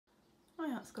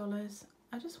Hi Art Scholars,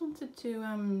 I just wanted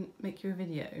to make you a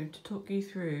video to talk you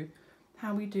through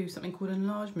how we do something called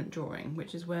enlargement drawing,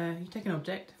 which is where you take an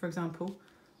object, for example,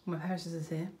 my pair of scissors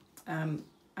here,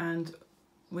 and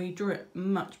we draw it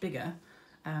much bigger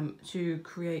to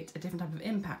create a different type of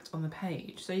impact on the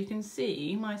page. So you can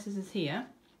see my scissors here,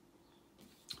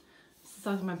 it's the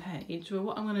size of my page. Well,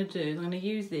 what I'm going to do is I'm going to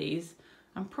use these.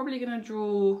 I'm probably going to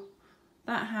draw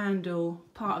that handle,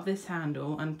 part of this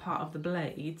handle and part of the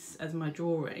blades as my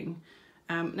drawing.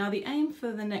 Now the aim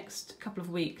for the next couple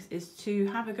of weeks is to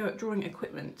have a go at drawing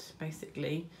equipment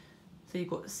basically. So you've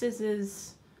got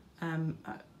scissors, a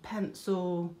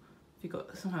pencil, if you've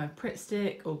got some kind of Pritt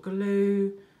stick or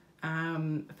glue,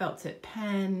 a felt tip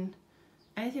pen,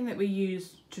 anything that we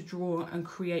use to draw and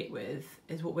create with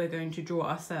is what we're going to draw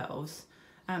ourselves.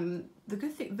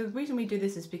 The reason we do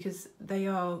this is because they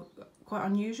are quite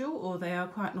unusual, or they are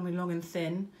quite normally long and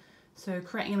thin. So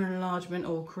creating an enlargement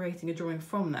or creating a drawing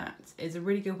from that is a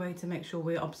really good way to make sure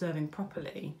we're observing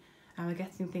properly and we're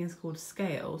getting things called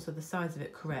scale, so the size of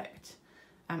it correct,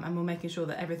 and we're making sure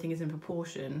that everything is in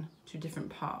proportion to different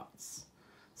parts.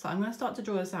 So I'm going to start to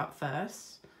draw this out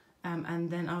first,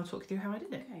 and then I'll talk you through how I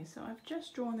did it. Okay, so I've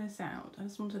just drawn this out. I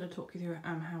just wanted to talk you through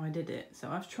how I did it. So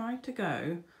I've tried to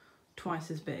go twice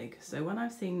as big. So when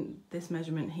I've seen this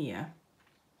measurement here,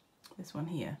 this one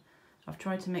here, I've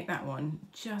tried to make that one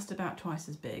just about twice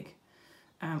as big,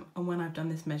 and when I've done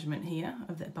this measurement here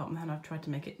of the bottom hand, I've tried to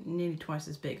make it nearly twice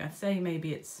as big. I'd say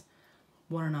maybe it's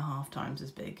 1.5 times as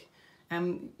big.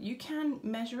 You can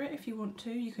measure it if you want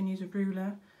to, you can use a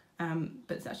ruler,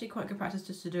 but it's actually quite good practice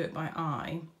just to do it by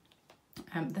eye.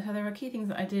 There are key things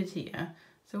that I did here.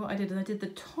 So what I did is I did the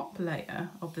top layer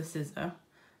of the scissor,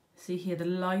 see here the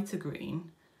lighter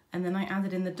green, and then I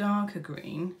added in the darker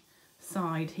green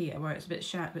side here where it's a bit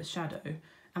shadow,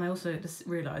 and I also just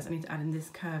realised I need to add in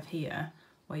this curve here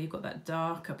where you've got that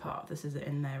darker part of the scissor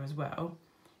in there as well.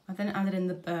 I then added in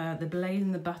the blade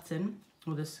and the button,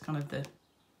 or this kind of the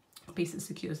piece that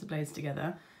secures the blades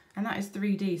together, and that is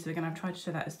 3D, so again I've tried to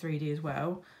show that as 3D as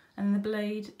well. And then the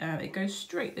blade, it goes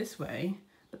straight this way,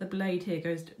 but the blade here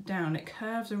goes down, it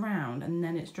curves around and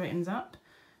then it straightens up.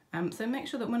 So make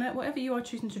sure that whatever you are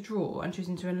choosing to draw and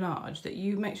choosing to enlarge, that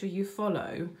you make sure you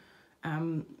follow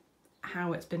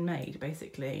how it's been made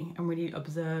basically, and really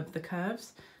observe the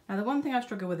curves. Now the one thing I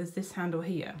struggle with is this handle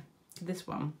here, this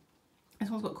one.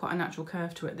 This one's got quite a natural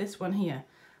curve to it. This one here,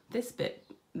 this bit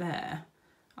there,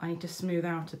 I need to smooth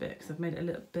out a bit because I've made it a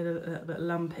little bit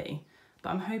lumpy. But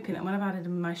I'm hoping that when I've added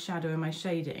in my shadow and my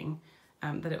shading,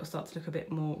 that it will start to look a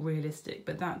bit more realistic.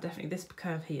 But that definitely, this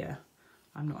curve here,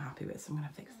 I'm not happy with, so I'm going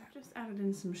to fix that. I've just added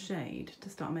in some shade to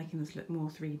start making this look more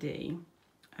 3D.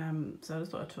 So I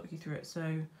just thought I'd talk you through it.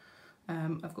 So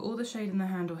I've got all the shade in the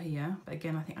handle here, but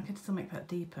again I think I could still make that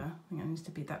deeper. I think it needs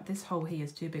to be that, this hole here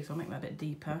is too big, so I'll make that a bit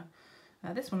deeper.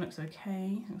 This one looks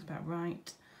okay, looks about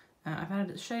right.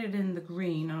 I've shaded in the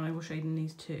green, and I will shade in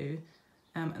these two.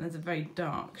 And there's a very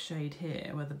dark shade here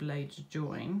where the blades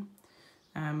join.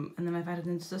 And then I've added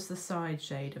in just the side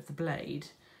shade of the blade.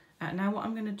 Now what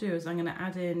I'm going to do is I'm going to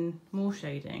add in more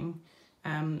shading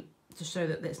to show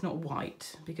that it's not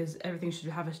white, because everything should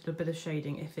have a little bit of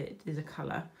shading if it is a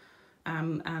colour.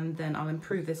 And then I'll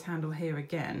improve this handle here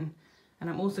again. And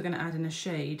I'm also going to add in a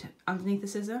shade underneath the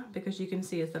scissor, because you can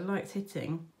see as the light's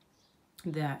hitting,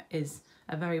 there is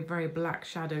a very, very black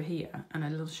shadow here and a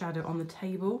little shadow on the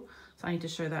table. So I need to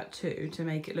show that too, to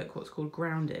make it look what's called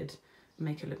grounded,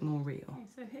 make it look more real. Okay,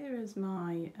 so here is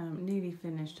my nearly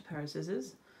finished pair of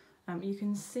scissors. You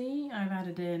can see I've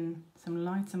added in some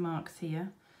lighter marks here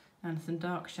and some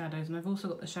dark shadows, and I've also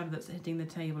got the shadow that's hitting the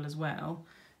table as well.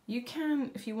 You can,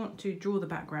 if you want to, draw the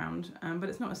background, but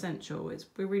it's not essential.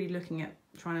 We're really looking at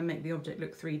trying to make the object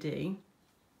look 3D,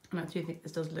 and I do think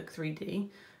this does look 3D,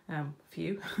 a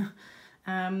few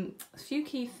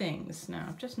key things. Now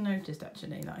I've just noticed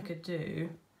actually that I could do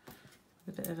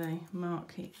a bit of a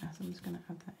mark here, so I'm just going to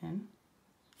add that in.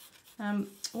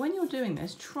 When you're doing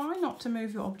this, try not to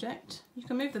move your object. You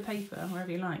can move the paper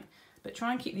wherever you like, but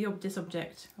try and keep this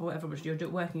object, or whatever object you're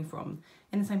working from,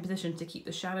 in the same position to keep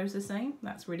the shadows the same.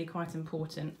 That's really quite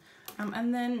important.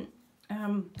 And then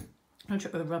I'll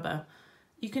trick with a rubber.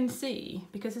 You can see,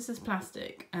 because this is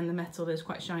plastic and the metal is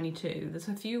quite shiny too, there's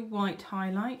a few white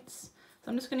highlights.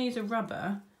 So I'm just going to use a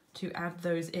rubber to add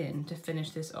those in to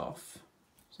finish this off.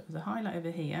 So there's a highlight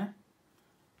over here.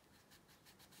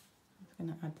 I'm just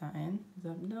going to add that in.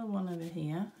 There's a little one over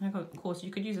here. And of course, you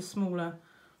could use a smaller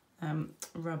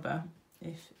rubber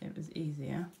if it was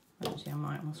easier. Actually,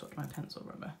 I'll swap to my pencil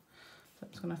rubber. So I'm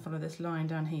just going to follow this line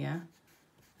down here.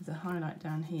 There's a highlight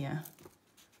down here.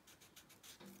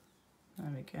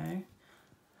 There we go.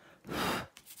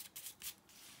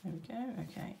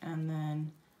 Okay, and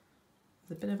then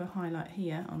there's a bit of a highlight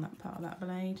here on that part of that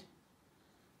blade.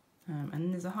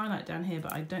 And there's a highlight down here,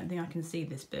 but I don't think I can see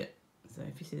this bit. So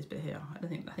if you see this bit here, I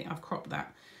think I've cropped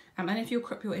that. And if you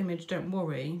crop your image, don't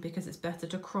worry, because it's better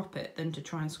to crop it than to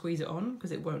try and squeeze it on,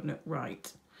 because it won't look right.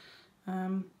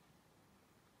 There's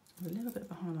a little bit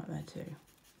of a highlight there too.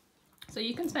 So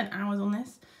you can spend hours on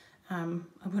this. I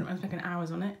wouldn't mind spending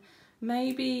hours on it.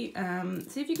 Maybe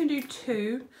see if you can do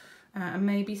 2 and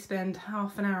maybe spend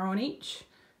half an hour on each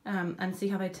and see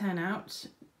how they turn out.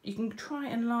 You can try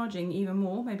enlarging even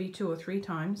more, maybe 2 or 3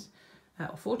 times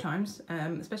or 4 times,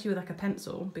 especially with like a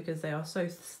pencil, because they are so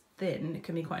thin. It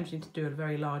can be quite interesting to do a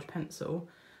very large pencil.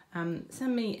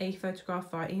 Send me a photograph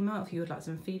via email if you would like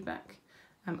some feedback.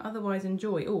 Otherwise,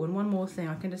 enjoy. Oh, and one more thing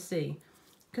I can just see,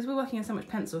 because we're working in so much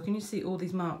pencil, can you see all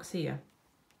these marks here?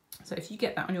 So if you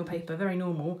get that on your paper, very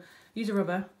normal, use a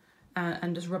rubber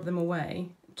and just rub them away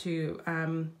to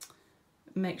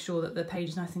make sure that the page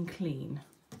is nice and clean.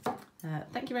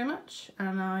 Thank you very much,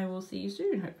 and I will see you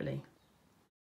soon, hopefully.